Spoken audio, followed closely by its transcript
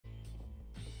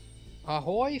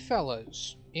Ahoy,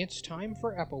 fellas! It's time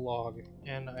for epilogue,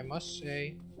 and I must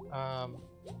say, I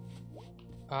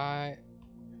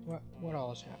what all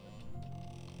has happened?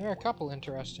 There are a couple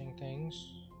interesting things.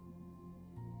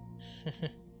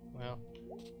 Well,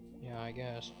 yeah, I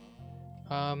guess.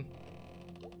 Um,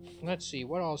 let's see,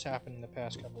 what all has happened in the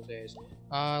past couple days?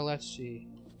 Let's see.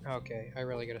 Okay, I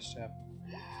really gotta step.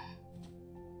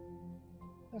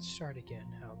 Let's start again,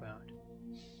 how about?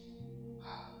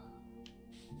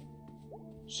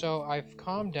 So, I've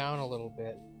calmed down a little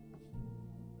bit.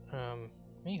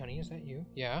 Hey honey, is that you?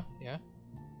 Yeah, yeah.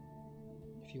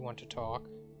 If you want to talk.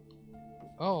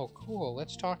 Oh, cool.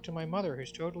 Let's talk to my mother,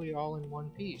 who's totally all in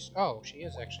one piece. Oh, she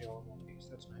is actually all in one piece.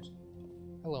 That's nice.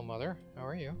 Hello, mother. How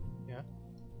are you? Yeah.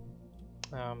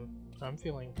 I'm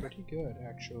feeling pretty good,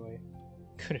 actually.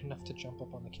 Good enough to jump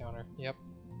up on the counter. Yep.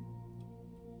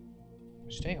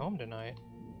 Stay home tonight.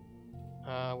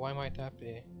 Why might that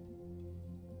be?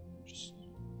 Just,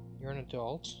 you're an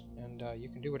adult, and you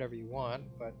can do whatever you want,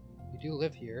 but you do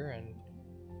live here, and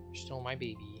you're still my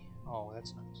baby. Oh,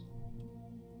 that's nice.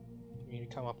 You need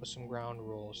to come up with some ground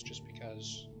rules, just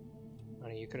because,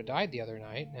 honey, you could have died the other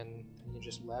night, and you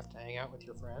just left to hang out with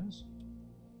your friends.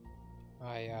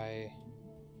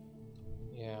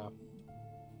 Yeah.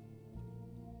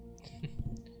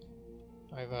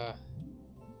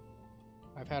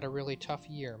 I've had a really tough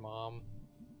year, Mom.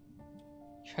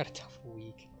 You've had a tough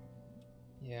week.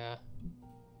 Yeah.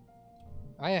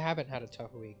 I haven't had a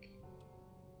tough week.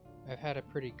 I've had a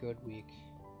pretty good week,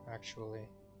 actually.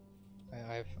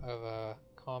 I've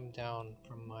calmed down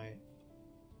from my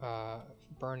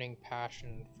burning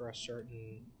passion for a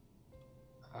certain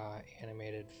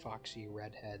animated foxy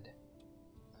redhead.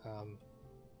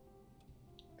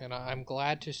 And I'm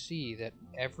glad to see that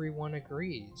everyone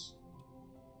agrees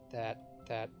that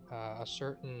a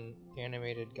certain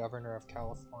animated governor of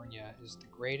California is the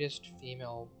greatest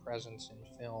female presence in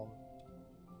film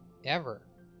ever.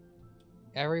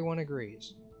 Everyone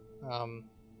agrees.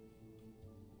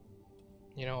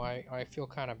 You know, I feel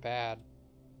kind of bad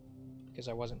because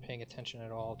I wasn't paying attention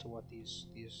at all to what these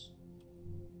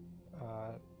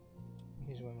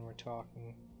women were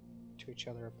talking to each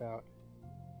other about.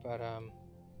 But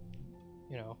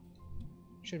you know,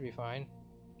 should be fine.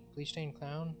 Please stay in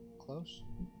town. Close?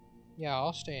 Yeah,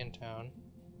 I'll stay in town.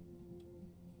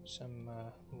 Some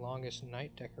longest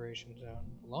night decorations out.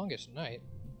 Longest night?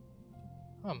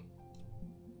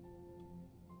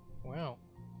 Wow.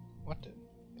 What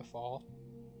the fall?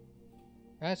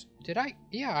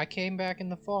 Yeah, I came back in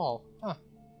the fall. Huh.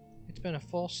 It's been a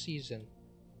full season.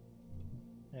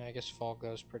 Yeah, I guess fall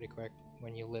goes pretty quick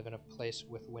when you live in a place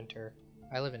with winter.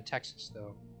 I live in Texas,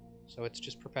 though, so it's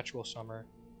just perpetual summer,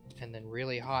 and then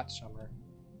really hot summer,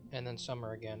 and then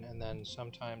summer again, and then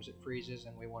sometimes it freezes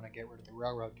and we want to get rid of the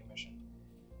Railroad Commission.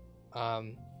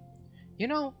 You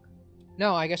know,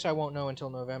 no, I guess I won't know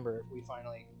until November if we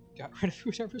finally got rid of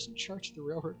whoever's in charge of the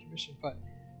Railroad Commission, but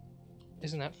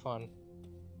isn't that fun?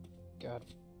 God,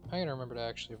 I gotta remember to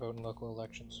actually vote in local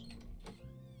elections.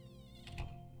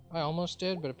 I almost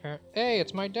did, but apparently... Hey,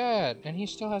 it's my dad! And he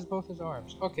still has both his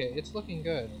arms. Okay, it's looking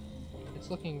good.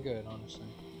 It's looking good, honestly.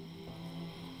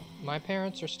 My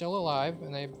parents are still alive,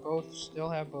 and they both still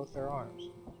have both their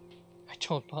arms. I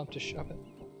told Mom to shove it.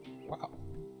 Wow.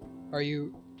 Are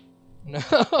you... No!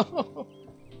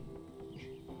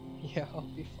 Yeah, I'll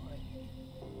be fine.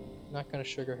 I'm not gonna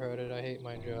sugarcoat it, I hate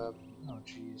my job. Oh,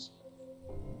 jeez.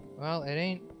 Well, it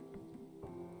ain't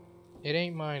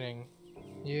mining.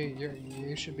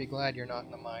 You should be glad you're not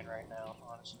in the mine right now,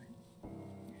 honestly.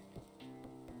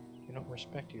 They don't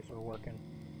respect you for working.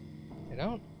 They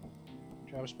don't?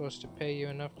 Job's supposed to pay you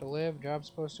enough to live, job's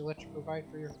supposed to let you provide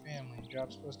for your family,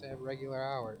 job's supposed to have regular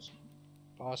hours.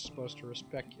 Boss is supposed to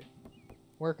respect you.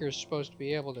 Worker's supposed to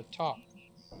be able to talk,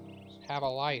 have a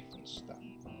life and stuff.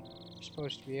 You're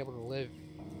supposed to be able to live.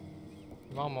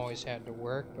 Mom always had to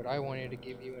work, but I wanted to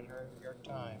give you and her your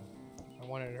time. I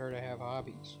wanted her to have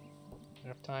hobbies.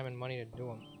 Enough time and money to do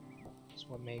them. That's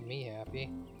what made me happy.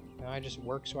 Now I just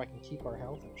work so I can keep our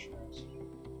health insurance.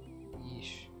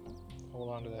 Yeesh. Hold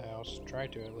on to the house. Try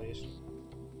to, at least.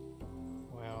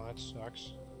 Wow, that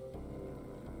sucks.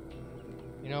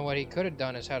 You know what he could have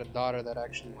done is had a daughter that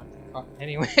actually went to...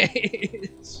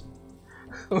 Anyways.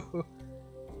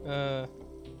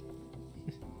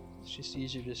 It's just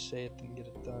easier to say it than get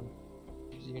it done.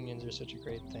 Because unions are such a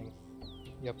great thing.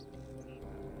 Yep.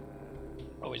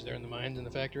 Always there in the mines in the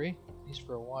factory. At least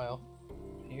for a while.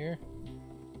 Here.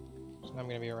 So I'm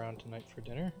gonna be around tonight for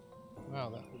dinner.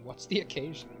 Wow, what's the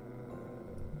occasion?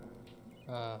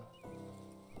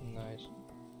 Nice.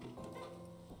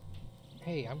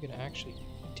 Hey, I'm gonna actually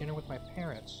eat dinner with my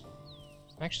parents.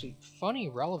 Actually, funny,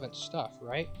 relevant stuff,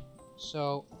 right?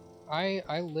 So,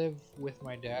 I live with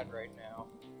my dad right now.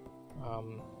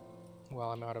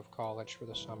 While I'm out of college for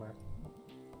the summer.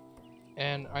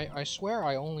 And I swear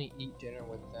I only eat dinner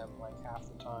with them like half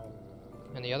the time.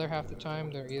 And the other half the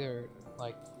time they're either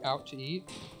like out to eat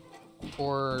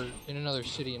or in another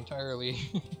city entirely.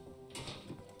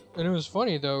 And it was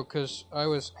funny though, because I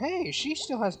was, hey, she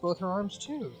still has both her arms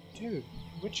too. Dude,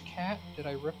 which cat did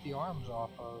I rip the arms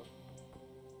off of?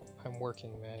 I'm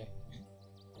working, May.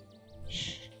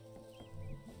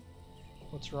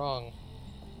 What's wrong?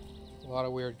 A lot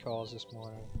of weird calls this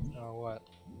morning. Oh, what?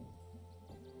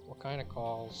 What kind of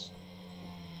calls?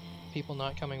 People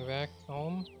not coming back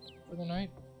home for the night?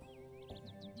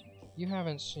 You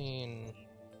haven't seen...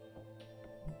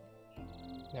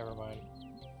 Never mind.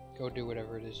 Go do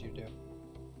whatever it is you do.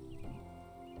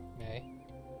 May?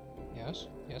 Yes?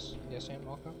 Yes? Yes, Aunt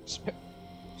Malcolm? Spit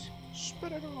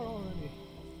it out already!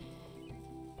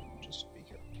 Just be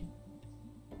careful.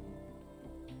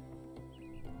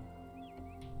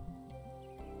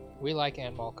 We like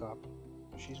Aunt Malcup.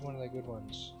 She's one of the good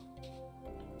ones.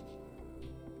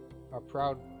 Our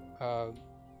proud,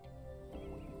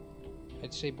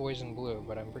 I'd say boys in blue,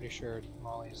 but I'm pretty sure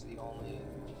Molly's the only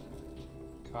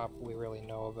cop we really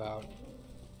know about.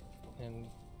 And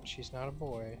she's not a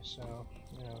boy, so,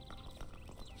 you know.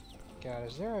 God,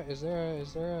 is there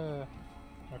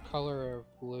a color of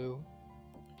blue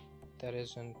that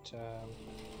isn't,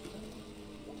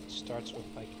 starts with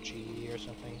like G or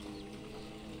something?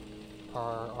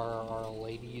 Are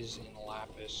ladies in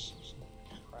lapis,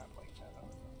 crap like that.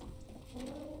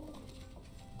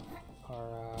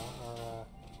 Are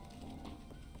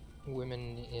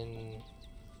women in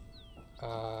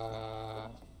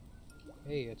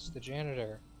hey, it's the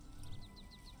janitor.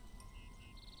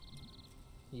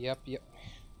 Yep.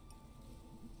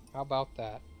 How about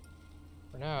that?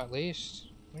 For now, at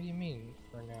least. What do you mean,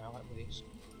 for now, at least?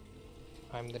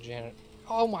 I'm the janitor.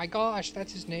 Oh my gosh,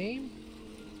 that's his name?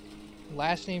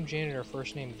 Last name janitor,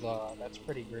 first name the. That's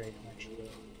pretty great, actually.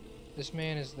 This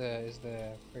man is the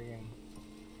friggin'.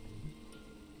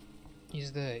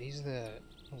 He's the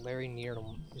Larry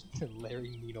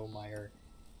Needlemeyer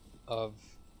of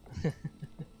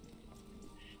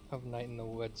of Night in the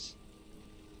Woods.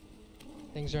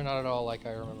 Things are not at all like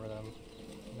I remember them.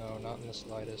 No, not in the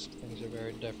slightest. Things are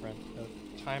very different.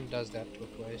 Time does that to a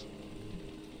place.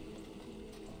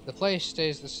 The place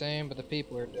stays the same, but the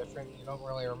people are different. You don't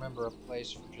really remember a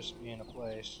place for just being a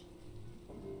place.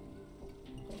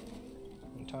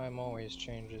 And time always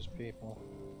changes people.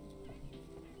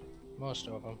 Most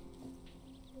of them.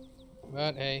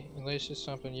 But hey, at least it's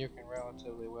something you can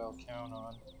relatively well count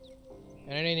on.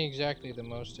 And it ain't exactly the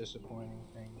most disappointing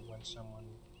thing when someone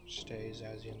stays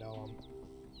as you know them.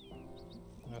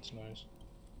 That's nice.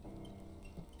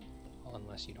 Well,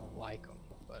 unless you don't like them,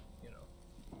 but you know.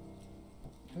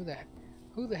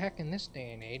 Who the heck in this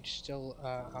day and age still,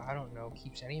 I don't know,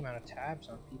 keeps any amount of tabs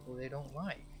on people they don't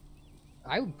like?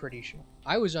 I'm pretty sure.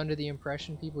 I was under the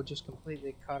impression people just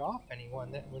completely cut off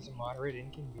anyone that was a moderate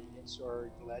inconvenience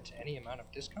or led to any amount of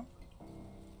discomfort.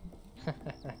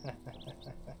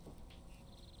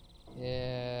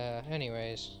 Yeah,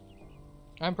 anyways.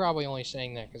 I'm probably only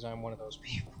saying that because I'm one of those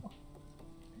people.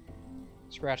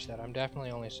 Scratch that, I'm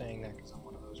definitely only saying that because I'm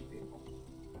one of those people.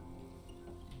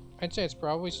 I'd say it's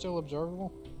probably still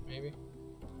observable, maybe.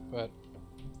 But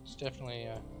it's definitely,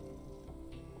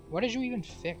 what did you even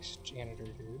fix, janitor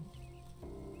dude?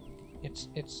 It's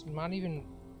not even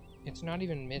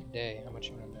midday, how much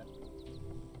you want to bet?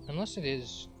 Unless it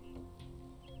is,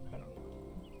 I don't know.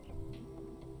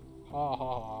 Ha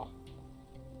ha ha.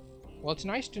 Well, it's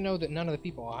nice to know that none of the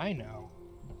people I know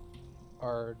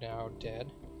are now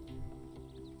dead.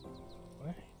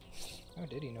 What? How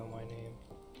did he know my name?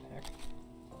 Heck.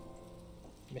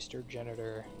 Mr.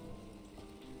 Janitor.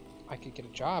 I could get a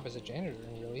job as a janitor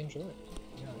and really enjoy it.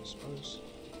 Yeah, I suppose.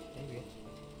 Maybe.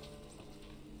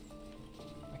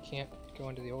 I can't go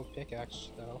into the old pickaxe,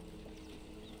 though.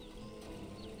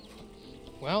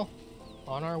 Well,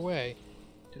 on our way.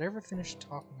 Did I ever finish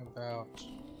talking about...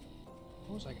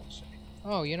 What was I gonna say?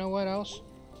 Oh, you know what else?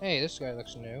 Hey, this guy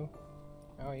looks new.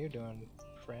 How are you doing,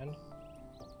 friend?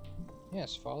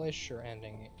 Yes, fall is sure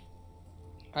ending.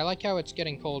 I like how it's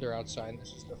getting colder outside.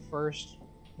 This is the first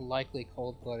likely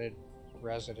cold-blooded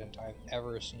resident I've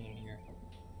ever seen here.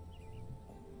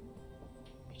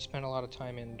 You spend a lot of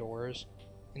time indoors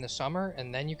in the summer,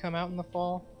 and then you come out in the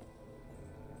fall?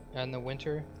 And the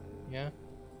winter? Yeah?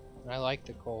 And I like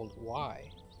the cold. Why?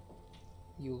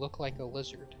 You look like a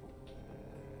lizard.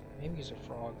 Maybe he's a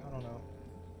frog, I don't know.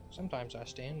 Sometimes I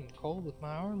stand in the cold with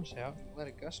my arms out and let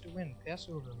a gust of wind pass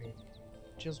over me,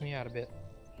 chills me out a bit.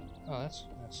 Oh, that's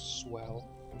swell.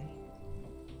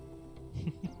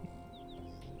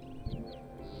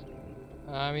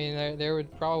 I mean, there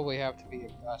would probably have to be a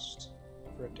gust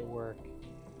for it to work.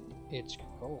 It's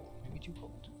cold. Maybe too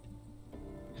cold.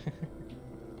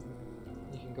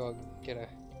 You can go get a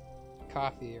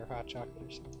coffee or hot chocolate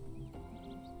or something.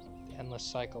 The endless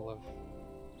cycle of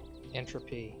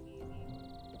entropy.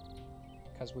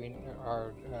 Because we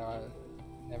are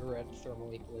never at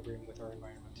thermal equilibrium with our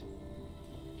environment.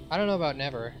 I don't know about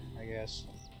never, I guess.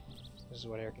 This is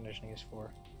what air conditioning is for.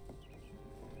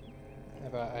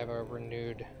 I have a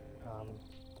renewed,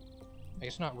 I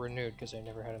guess not renewed because I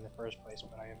never had it in the first place,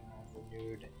 but I have a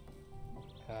renewed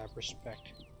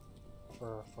respect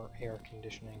for air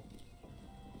conditioning.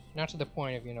 Not to the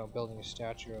point of, you know, building a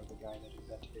statue of the guy that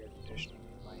invented air conditioning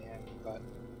in Miami, but,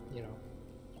 you know,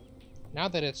 now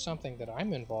that it's something that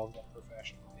I'm involved in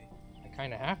professionally, I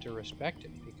kind of have to respect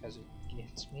it because it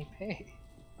gets me paid.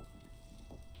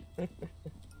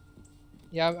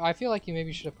 Yeah, I feel like you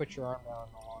maybe should have put your arm down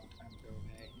a long time ago,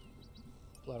 May.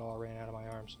 Blood all ran out of my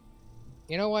arms.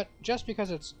 You know what? Just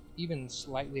because it's even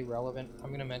slightly relevant, I'm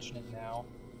going to mention it now.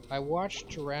 I watched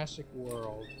Jurassic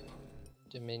World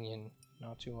Dominion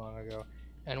not too long ago,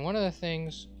 and one of the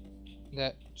things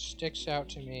that sticks out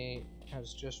to me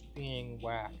as just being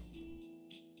whack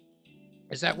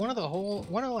is that one of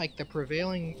like the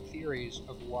prevailing theories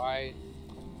of why,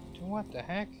 what the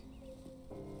heck?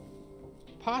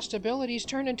 Possibilities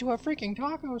turned into a freaking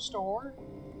taco store.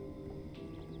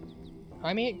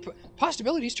 I mean,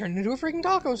 Possibilities turned into a freaking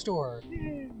taco store.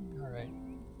 Alright.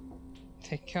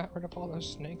 They got rid of all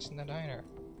those snakes in the diner.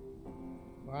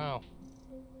 Wow.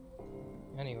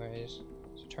 Anyways,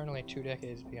 it's eternally 2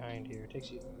 decades behind here. It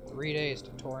takes you 3 days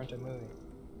to torrent a movie.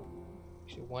 It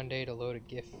takes you 1 day to load a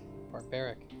GIF.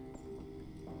 Barbaric.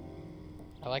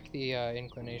 I like the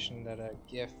inclination that a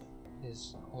GIF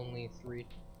is only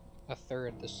a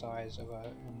third the size of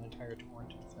an entire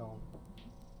torrented film.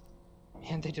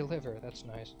 And they deliver, that's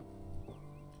nice.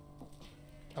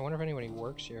 I wonder if anybody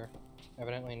works here.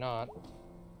 Evidently not.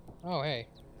 Oh, hey.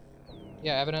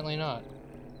 Yeah, evidently not.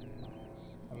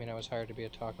 I mean, I was hired to be a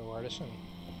taco artisan.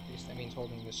 At least that means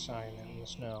holding this sign in the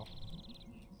snow.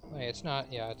 Hey, it's not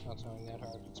snowing that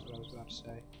hard, that's what I was about to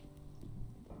say.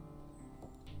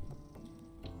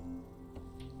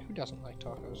 Who doesn't like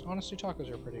tacos? Honestly, tacos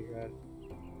are pretty good.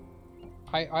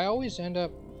 I always end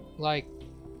up, like,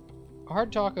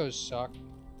 hard tacos suck.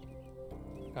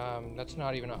 That's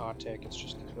not even a hot take, it's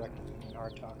just the correct opinion.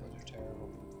 Hard tacos are terrible.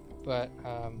 But,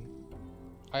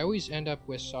 I always end up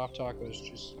with soft tacos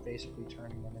just basically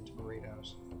turning them into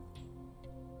burritos.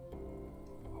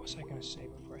 What was I gonna say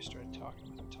before I started talking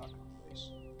about the taco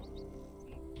place?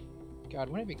 God,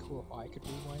 wouldn't it be cool if I could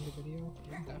rewind the video?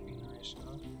 Wouldn't that be nice,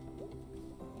 huh?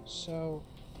 So...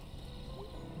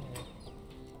 yeah.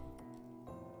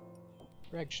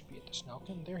 Greg should be at the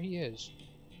Snelkin. There he is.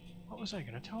 What was I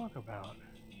going to talk about?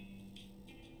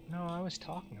 No, I was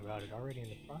talking about it already in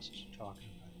the process of talking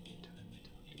about it.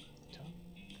 The time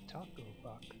I talked about the taco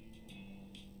buck.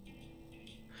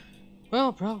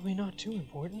 Well, probably not too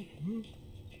important.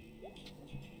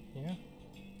 Yeah.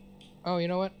 Oh, you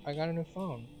know what? I got a new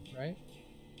phone, right?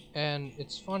 And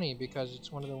it's funny because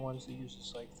it's one of the ones that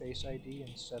uses like Face ID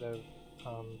instead of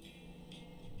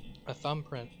a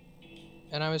thumbprint.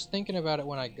 And I was thinking about it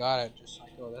when I got it, just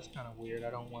like, oh, that's kind of weird. I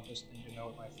don't want this thing to know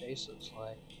what my face looks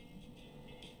like.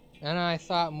 And I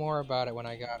thought more about it when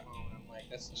I got home. I'm like,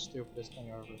 that's the stupidest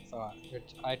thing I ever thought.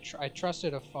 I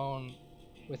trusted a phone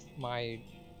with my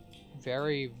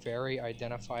very, very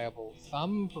identifiable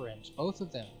thumbprints, both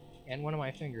of them, and one of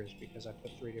my fingers, because I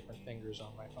put 3 different fingers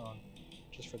on my phone,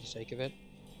 just for the sake of it.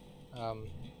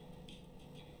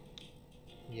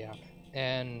 Yeah,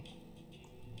 and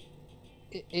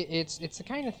it's the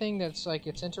kind of thing that's like,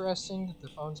 it's interesting that the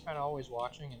phone's kind of always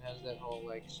watching and has that whole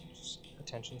like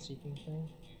attention-seeking thing.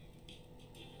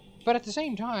 But at the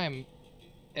same time,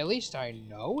 at least I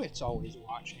know it's always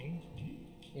watching.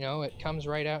 You know, it comes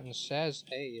right out and says,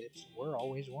 "Hey, we're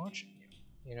always watching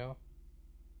you." You know,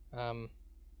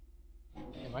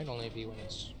 it might only be when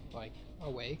it's like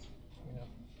awake. You know,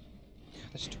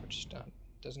 this door just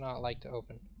does not like to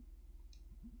open.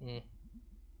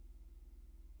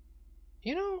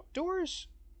 You know, doors,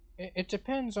 it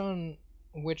depends on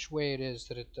which way it is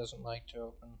that it doesn't like to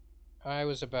open. I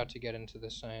was about to get into the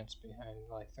science behind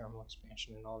like thermal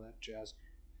expansion and all that jazz.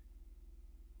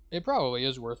 It probably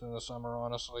is worth in the summer,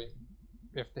 honestly,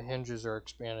 if the hinges are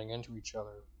expanding into each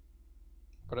other.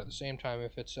 But at the same time,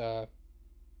 if it's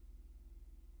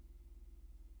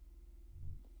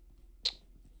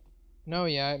no,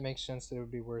 yeah, it makes sense that it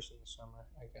would be worse in the summer,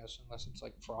 I guess, unless it's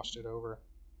like frosted over.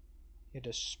 He had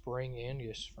to spring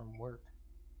Angus from work.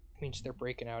 It means they're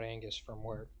breaking out Angus from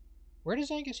work. Where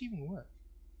does Angus even work?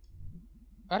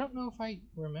 I don't know if I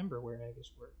remember where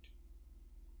Angus worked.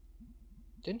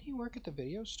 Didn't he work at the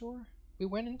video store? We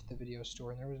went into the video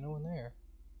store and there was no one there.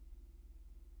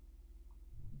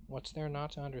 What's there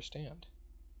not to understand?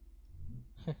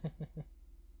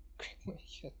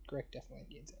 Greg definitely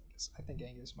needs Angus. I think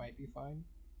Angus might be fine.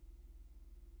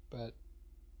 But,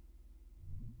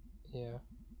 yeah.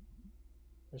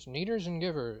 There's needers and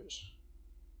givers.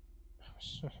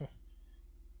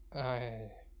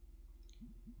 I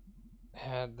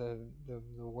had the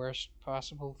worst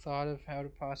possible thought of how to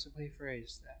possibly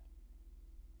phrase that.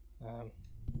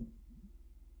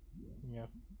 Yeah.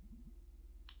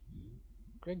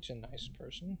 Greg's a nice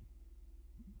person.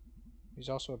 He's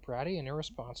also a bratty and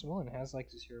irresponsible and has like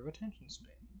 0 attention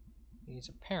span. He needs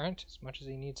a parent as much as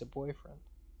he needs a boyfriend.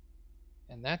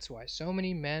 And that's why so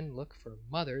many men look for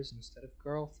mothers instead of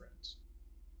girlfriends.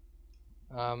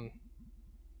 I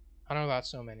don't know about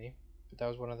so many, but that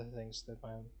was one of the things that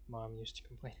my mom used to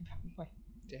complain about my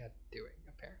dad doing,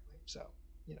 apparently. So,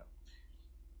 you know.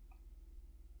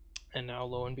 And now,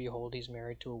 lo and behold, he's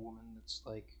married to a woman that's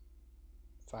like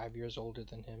 5 years older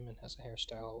than him and has a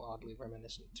hairstyle oddly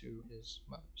reminiscent to his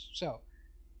mother's. So,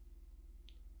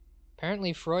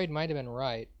 apparently Freud might have been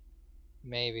right.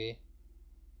 Maybe.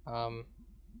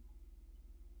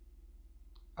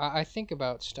 I think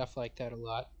about stuff like that a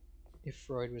lot, if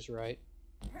Freud was right.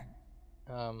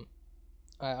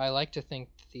 I like to think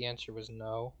that the answer was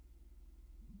no.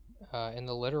 In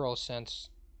the literal sense,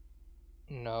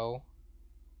 no.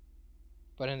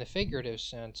 But in the figurative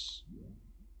sense,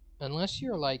 unless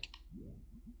you're like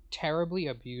terribly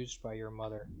abused by your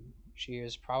mother, she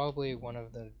is probably one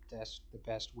of the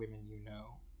best women you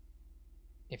know.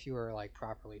 If you were like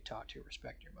properly taught to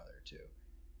respect your mother too.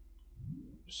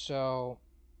 So,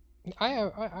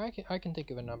 I can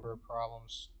think of a number of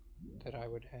problems that I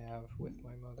would have with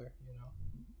my mother. You know,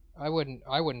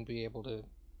 I wouldn't be able to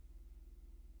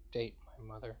date my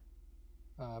mother,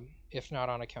 if not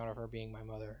on account of her being my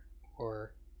mother,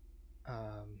 or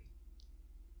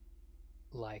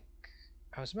like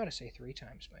I was about to say 3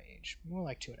 times my age, more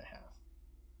like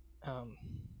 2.5.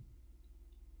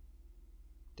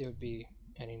 There would be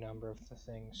any number of the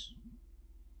things,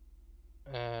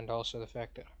 and also the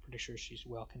fact that I'm pretty sure she's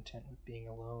well content with being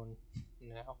alone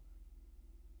now.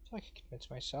 So I could convince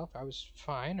myself I was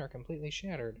fine or completely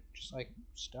shattered, just like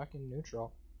stuck in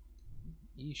neutral.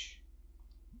 Yeesh.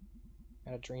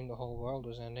 Had a dream the whole world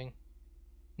was ending.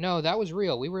 No, that was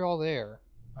real. We were all there.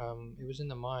 It was in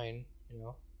the mine, you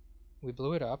know. We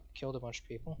blew it up, killed a bunch of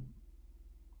people.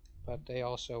 But they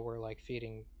also were like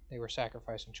they were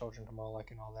sacrificing children to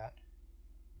Moloch and all that.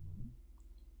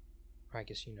 I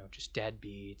guess, you know, just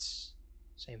deadbeats.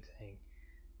 Same thing.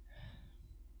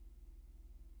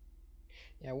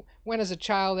 Yeah, when has a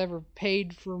child ever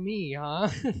paid for me, huh?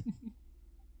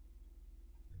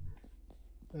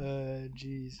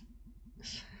 Jeez.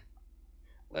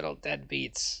 Little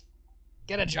deadbeats.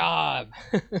 Get a job!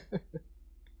 The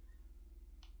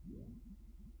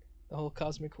whole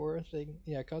cosmic horror thing.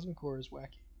 Yeah, cosmic horror is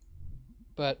wacky.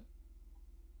 But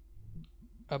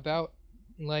about,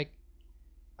 like,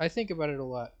 I think about it a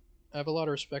lot. I have a lot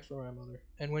of respect for my mother.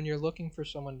 And when you're looking for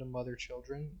someone to mother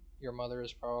children, your mother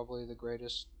is probably the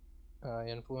greatest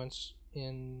influence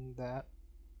in that.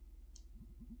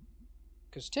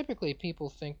 Because typically people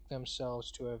think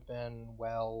themselves to have been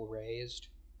well raised,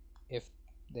 if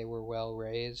they were well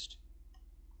raised.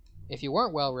 If you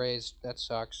weren't well raised, that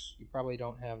sucks. You probably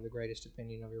don't have the greatest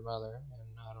opinion of your mother, and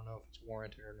I don't know if it's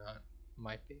warranted or not.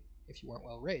 Might be. If you weren't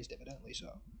well raised, evidently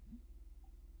so.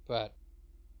 But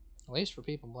at least for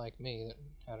people like me that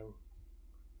had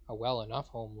a well enough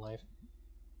home life,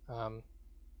 I'm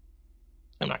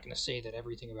not going to say that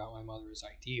everything about my mother is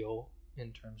ideal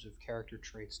in terms of character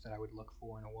traits that I would look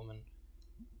for in a woman.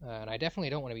 And I definitely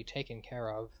don't want to be taken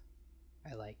care of.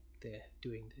 I like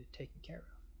doing the taking care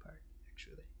of part,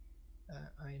 actually.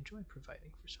 I enjoy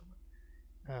providing for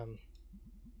someone.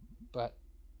 But,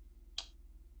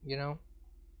 you know,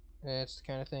 it's the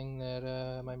kind of thing that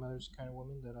my mother's the kind of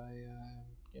woman that I am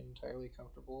entirely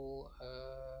comfortable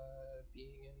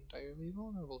being entirely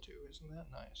vulnerable to. Isn't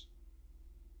that nice?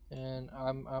 And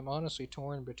I'm honestly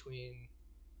torn between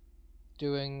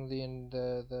doing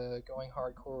the going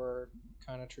hardcore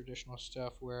kind of traditional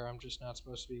stuff where I'm just not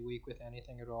supposed to be weak with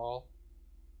anything at all,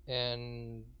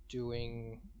 and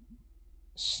doing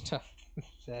stuff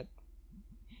that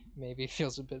maybe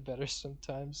feels a bit better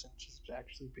sometimes, and just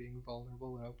actually being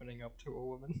vulnerable and opening up to a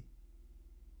woman.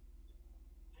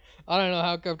 I don't know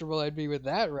how comfortable I'd be with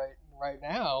that right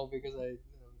now, because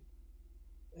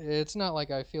It's not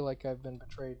like I feel like I've been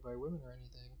betrayed by women or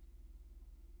anything.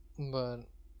 But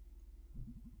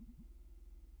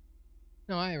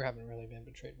no, I haven't really been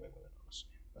betrayed by women, honestly.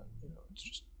 But you know, it's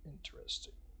just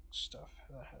interesting stuff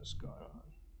that has gone on.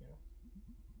 You know,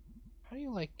 how do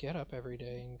you like get up every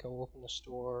day and go open the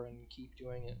store and keep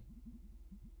doing it?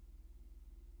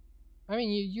 I mean,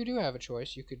 you do have a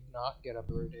choice. You could not get up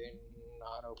every day and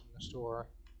not open the store.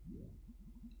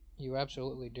 You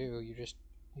absolutely do. You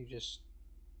just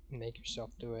make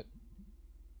yourself do it.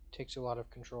 Takes a lot of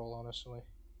control, honestly.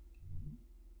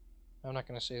 I'm not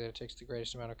gonna say that it takes the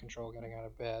greatest amount of control getting out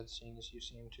of bed, seeing as you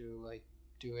seem to like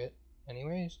do it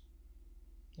anyways.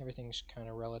 Everything's kind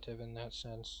of relative in that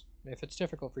sense. If it's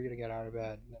difficult for you to get out of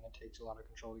bed, then it takes a lot of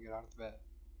control to get out of bed.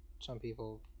 Some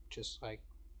people just like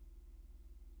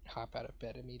hop out of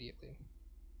bed immediately,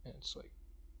 and it's like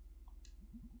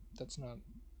that's not.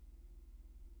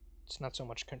 It's not so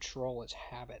much control as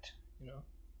habit, you know.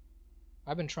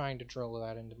 I've been trying to drill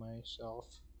that into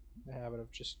myself, the habit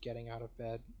of just getting out of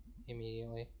bed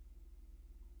immediately,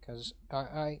 because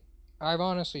I've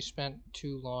honestly spent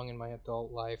too long in my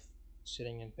adult life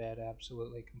sitting in bed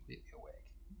absolutely completely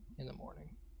awake in the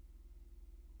morning.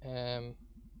 Um,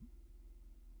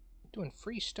 doing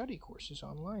free study courses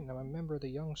online. I'm a member of the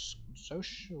Young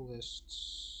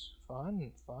Socialists.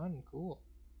 Fun, fun, cool.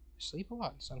 I sleep a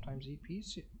lot and sometimes eat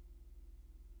pizza.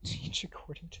 Teach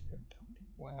according to their ability.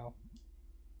 Wow.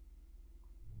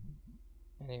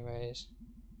 Anyways,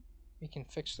 we can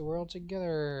fix the world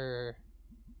together.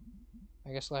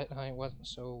 I guess last night wasn't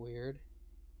so weird.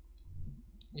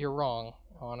 You're wrong,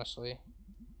 honestly.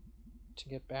 To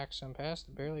get back some past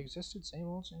that barely existed, same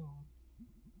old, same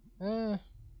old. I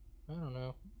don't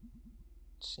know.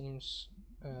 It seems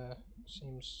a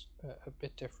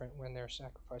bit different when they're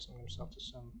sacrificing themselves to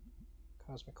some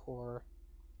cosmic horror.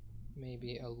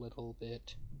 Maybe a little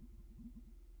bit.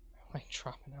 I like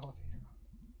drop an elevator.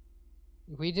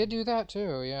 We did do that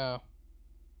too, yeah.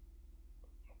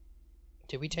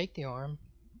 Did we take the arm?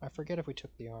 I forget if we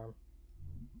took the arm.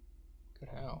 Good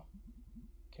how.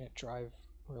 Can it drive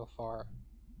real far?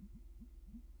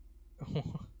 We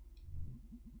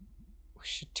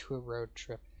should do a road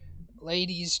trip.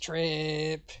 Ladies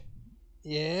trip!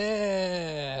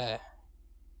 Yeah!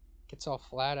 Gets all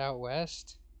flat out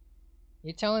west.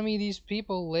 You telling me these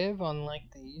people live on like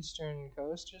the eastern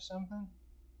coast or something?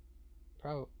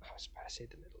 Probably. I was about to say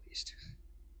the Middle East.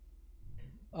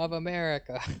 Of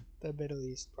America. The Middle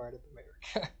East part of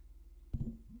America.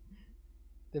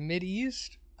 The Mid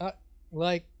East?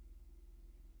 Like.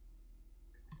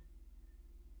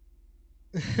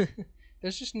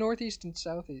 There's just Northeast and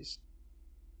Southeast.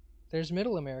 There's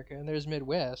Middle America and there's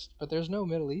Midwest, but there's no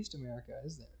Middle East America,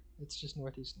 is there? It's just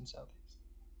Northeast and Southeast.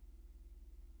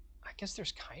 I guess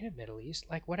there's kind of Middle East.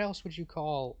 Like, what else would you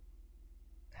call.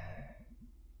 I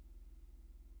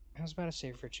was about to say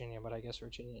Virginia, but I guess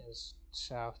Virginia is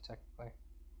south, technically.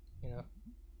 You know?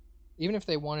 Even if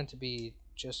they wanted to be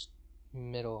just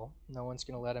middle, no one's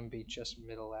going to let them be just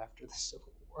middle after the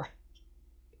Civil War.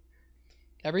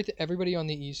 Everybody on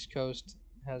the East Coast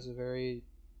has a very.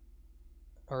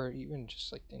 Or even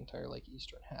just like the entire like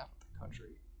eastern half of the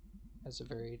country has a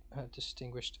very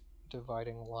distinguished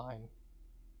dividing line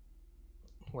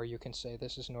where you can say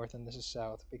this is north and this is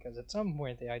south because at some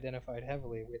point they identified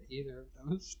heavily with either of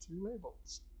those two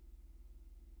labels.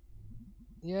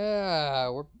 Yeah,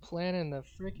 we're planning the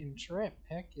freaking trip.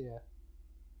 Heck yeah.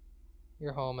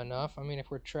 You're home enough. I mean, if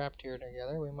we're trapped here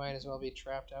together, we might as well be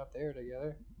trapped out there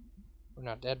together. We're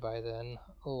not dead by then.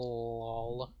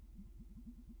 Lol.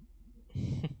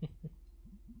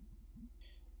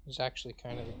 It's actually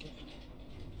kind of a gift.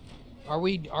 Are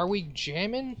we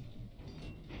jamming?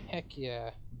 Heck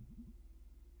yeah.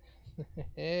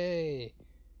 Hey.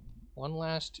 One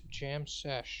last jam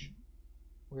sesh.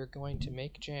 We're going to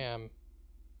make jam.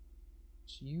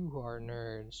 It's you who are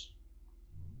nerds.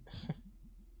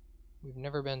 We've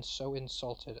never been so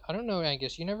insulted. I don't know,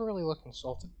 Angus. You never really look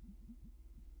insulted.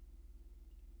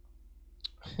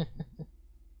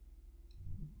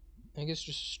 Angus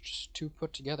just too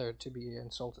put together to be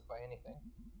insulted by anything.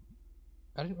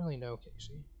 I didn't really know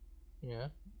Casey. Yeah.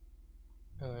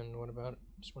 And what about it?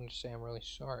 Just wanted to say I'm really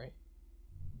sorry.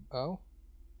 Oh?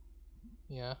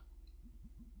 Yeah.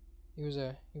 He was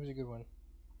a good one.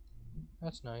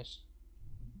 That's nice.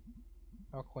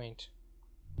 How quaint.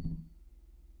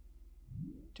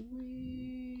 Do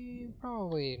we?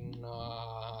 Probably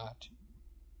not.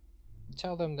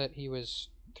 Tell them that he was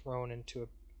thrown into a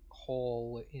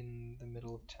hole in the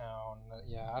middle of town.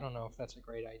 Yeah, I don't know if that's a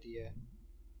great idea.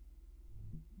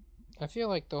 I feel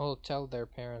like the whole tell their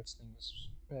parents thing is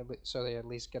so they at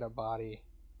least get a body,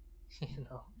 you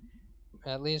know.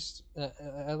 At least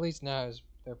now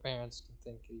their parents can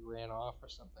think he ran off or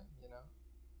something, you know.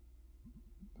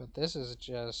 But this is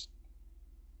just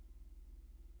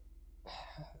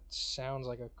it sounds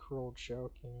like a cruel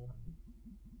joke, you know.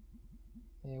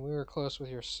 Yeah, we were close with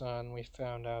your son. We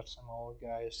found out some old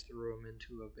guys threw him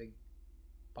into a big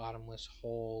bottomless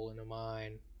hole in a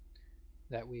mine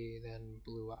that we then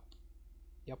blew up.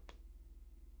 Yep.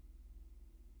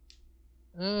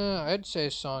 I'd say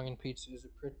song and pizza is a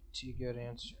pretty good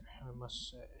answer, I must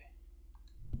say.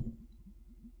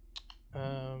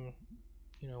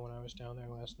 You know, when I was down there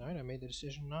last night, I made the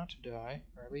decision not to die,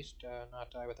 or at least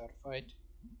not die without a fight.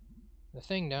 The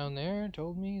thing down there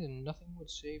told me that nothing would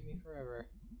save me forever.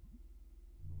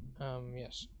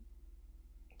 Yes.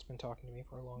 It's been talking to me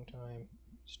for a long time.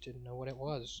 Just didn't know what it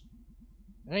was.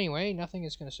 But anyway, nothing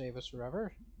is going to save us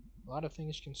forever. A lot of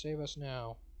things can save us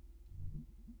now.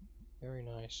 Very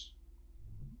nice.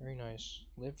 Very nice.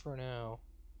 Live for now.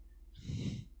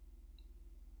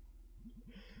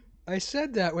 I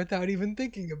said that without even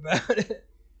thinking about it.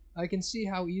 I can see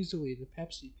how easily the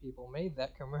Pepsi people made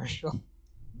that commercial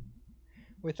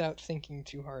without thinking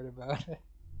too hard about it.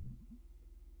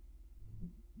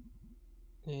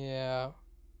 Yeah.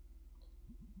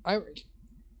 I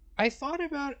I thought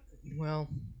about, well,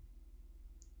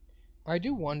 I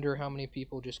do wonder how many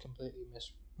people just completely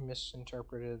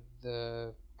misinterpreted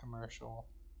the commercial.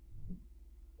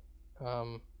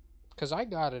 Because I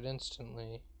got it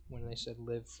instantly when they said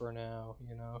 "live for now."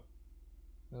 You know,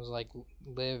 it was like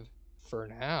 "live for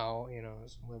now." You know,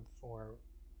 it's live for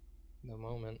the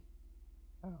moment.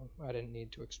 I didn't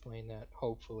need to explain that.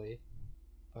 Hopefully,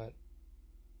 but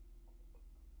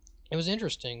it was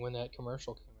interesting when that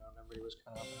commercial came out. Everybody was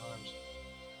kind of up in arms.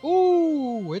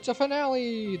 Ooh, it's a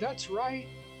finale. That's right.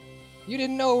 You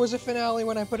didn't know it was a finale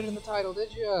when I put it in the title,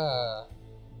 did ya?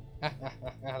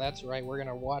 That's right, we're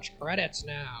gonna watch credits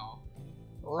now.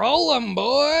 Roll 'em,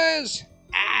 boys!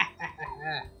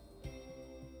 I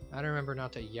remember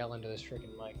not to yell into this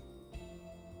freaking mic.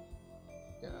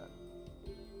 God.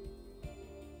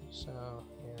 So,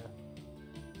 yeah.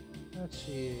 Let's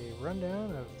see.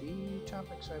 Rundown of the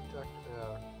topics I've talked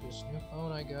about. This new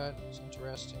phone I got is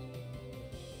interesting.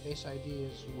 Face ID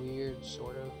is weird,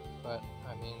 sort of, but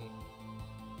I mean,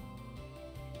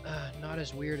 not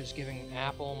as weird as giving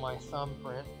Apple my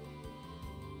thumbprint.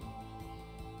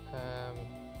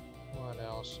 What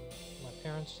else? My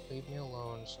parents leave me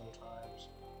alone sometimes.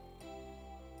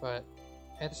 But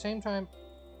at the same time,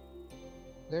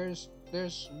 there's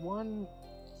one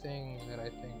thing that I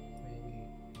think maybe,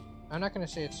 I'm not going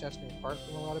to say it sets me apart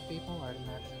from a lot of people. I'd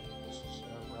imagine this is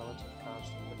a relative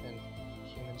constant within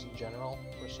humans in general.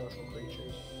 We're social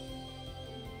creatures.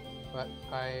 But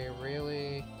I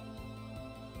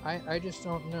just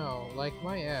don't know. Like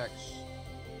my ex,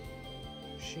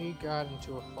 she got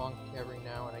into a funk every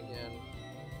now and again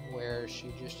where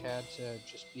she just had to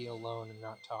just be alone and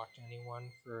not talk to anyone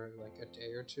for like a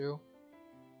day or two.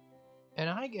 And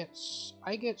I get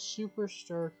super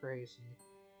stir crazy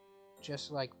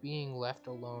just like being left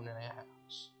alone in a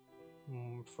house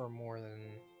for more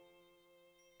than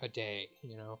a day,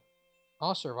 you know.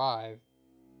 I'll survive.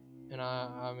 And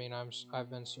I mean I've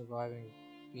been surviving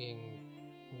being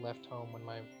left home when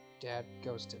my dad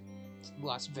goes to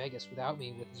Las Vegas without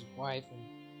me with his wife and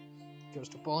goes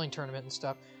to a bowling tournament and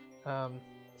stuff. Um,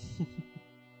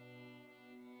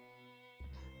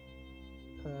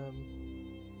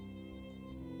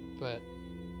 but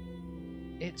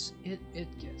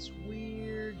it gets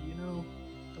weird, you know.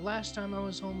 The last time I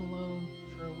was home alone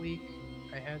for a week,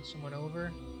 I had someone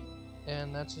over,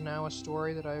 and that's now a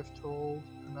story that I've told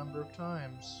a number of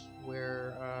times.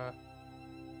 Where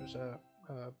there's a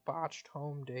botched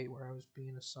home date where I was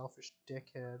being a selfish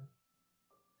dickhead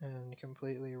and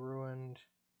completely ruined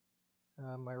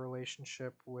my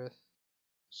relationship with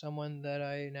someone that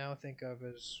I now think of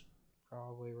as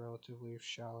probably relatively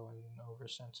shallow and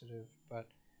oversensitive, but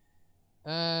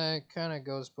it kind of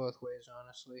goes both ways,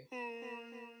 honestly.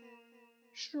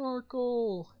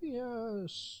 Sharkle,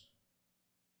 yes,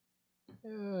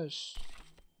 yes.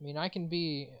 I mean, I can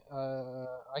be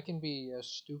a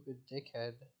stupid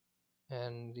dickhead,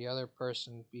 and the other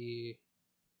person be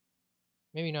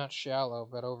maybe not shallow,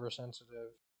 but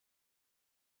oversensitive.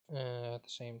 At the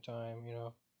same time, you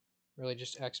know, really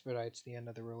just expedites the end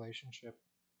of the relationship,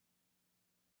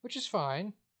 which is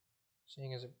fine,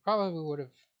 seeing as it probably would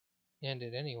have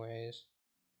ended anyways.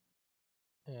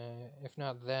 If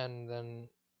not then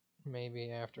maybe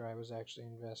after I was actually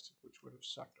invested, which would have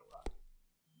sucked a lot.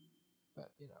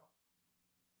 But, you know.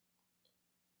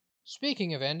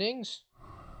 Speaking of endings,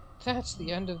 that's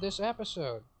the end of this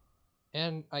episode.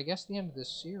 And I guess the end of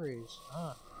this series.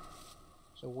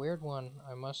 It's a weird one,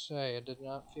 I must say. It did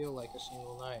not feel like a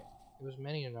single night. It was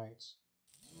many nights.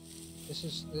 This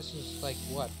is like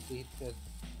what? The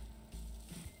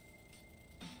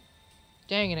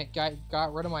Dang it! It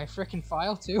got rid of my frickin'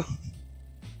 file too.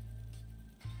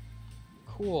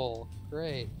 Cool,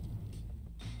 great.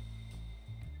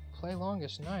 Play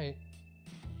longest night.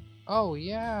 Oh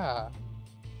yeah.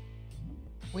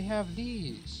 We have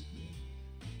these.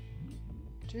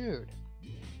 Dude.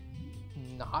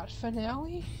 Not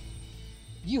finale?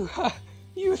 You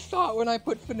thought when I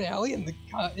put finale in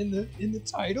the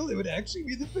title it would actually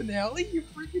be the finale? You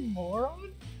freaking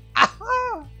moron!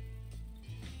 Aha!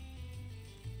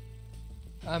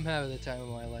 I'm having the time of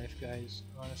my life, guys.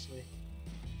 Honestly,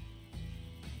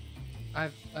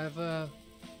 I've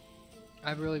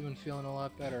really been feeling a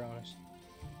lot better, honestly.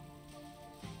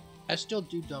 I still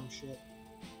do dumb shit.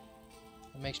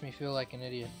 It makes me feel like an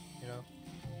idiot, you know?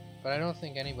 But I don't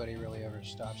think anybody really ever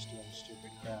stops doing stupid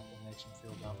crap that makes them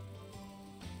feel dumb.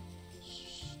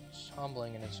 It's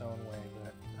humbling in its own way,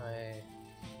 but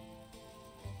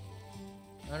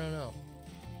I don't know.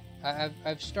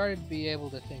 I've started to be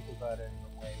able to think about it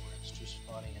in a way where it's just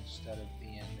funny instead of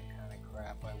being the kind of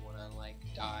crap I want to, like,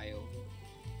 die over.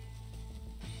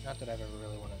 Not that I've ever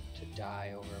really wanted to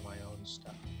die over my own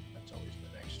stuff. That's always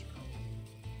been external.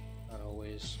 Not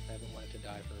always. I haven't wanted to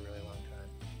die for a really long time.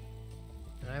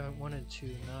 And I haven't wanted to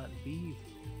not be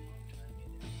for a really long time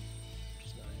either. Which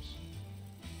is nice.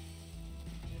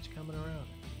 It's coming around.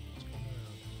 It's coming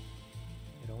around.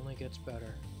 It only gets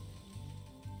better.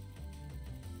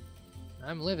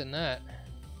 I'm living that.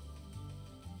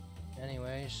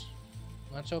 Anyways,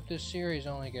 let's hope this series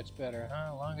only gets better,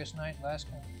 huh? Longest Night, Lost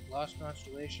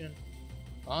Constellation,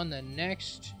 on the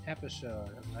next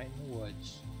episode of Night in the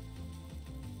Woods.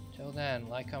 Till then,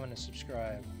 like, comment, and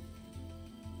subscribe.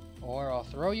 Or I'll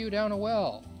throw you down a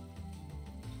well.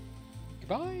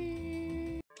 Goodbye!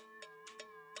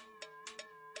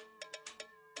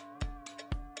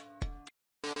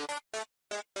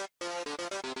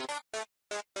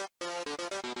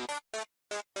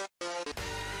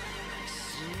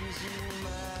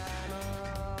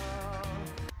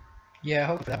 Yeah, I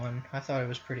hope that one. I thought it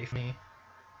was pretty funny.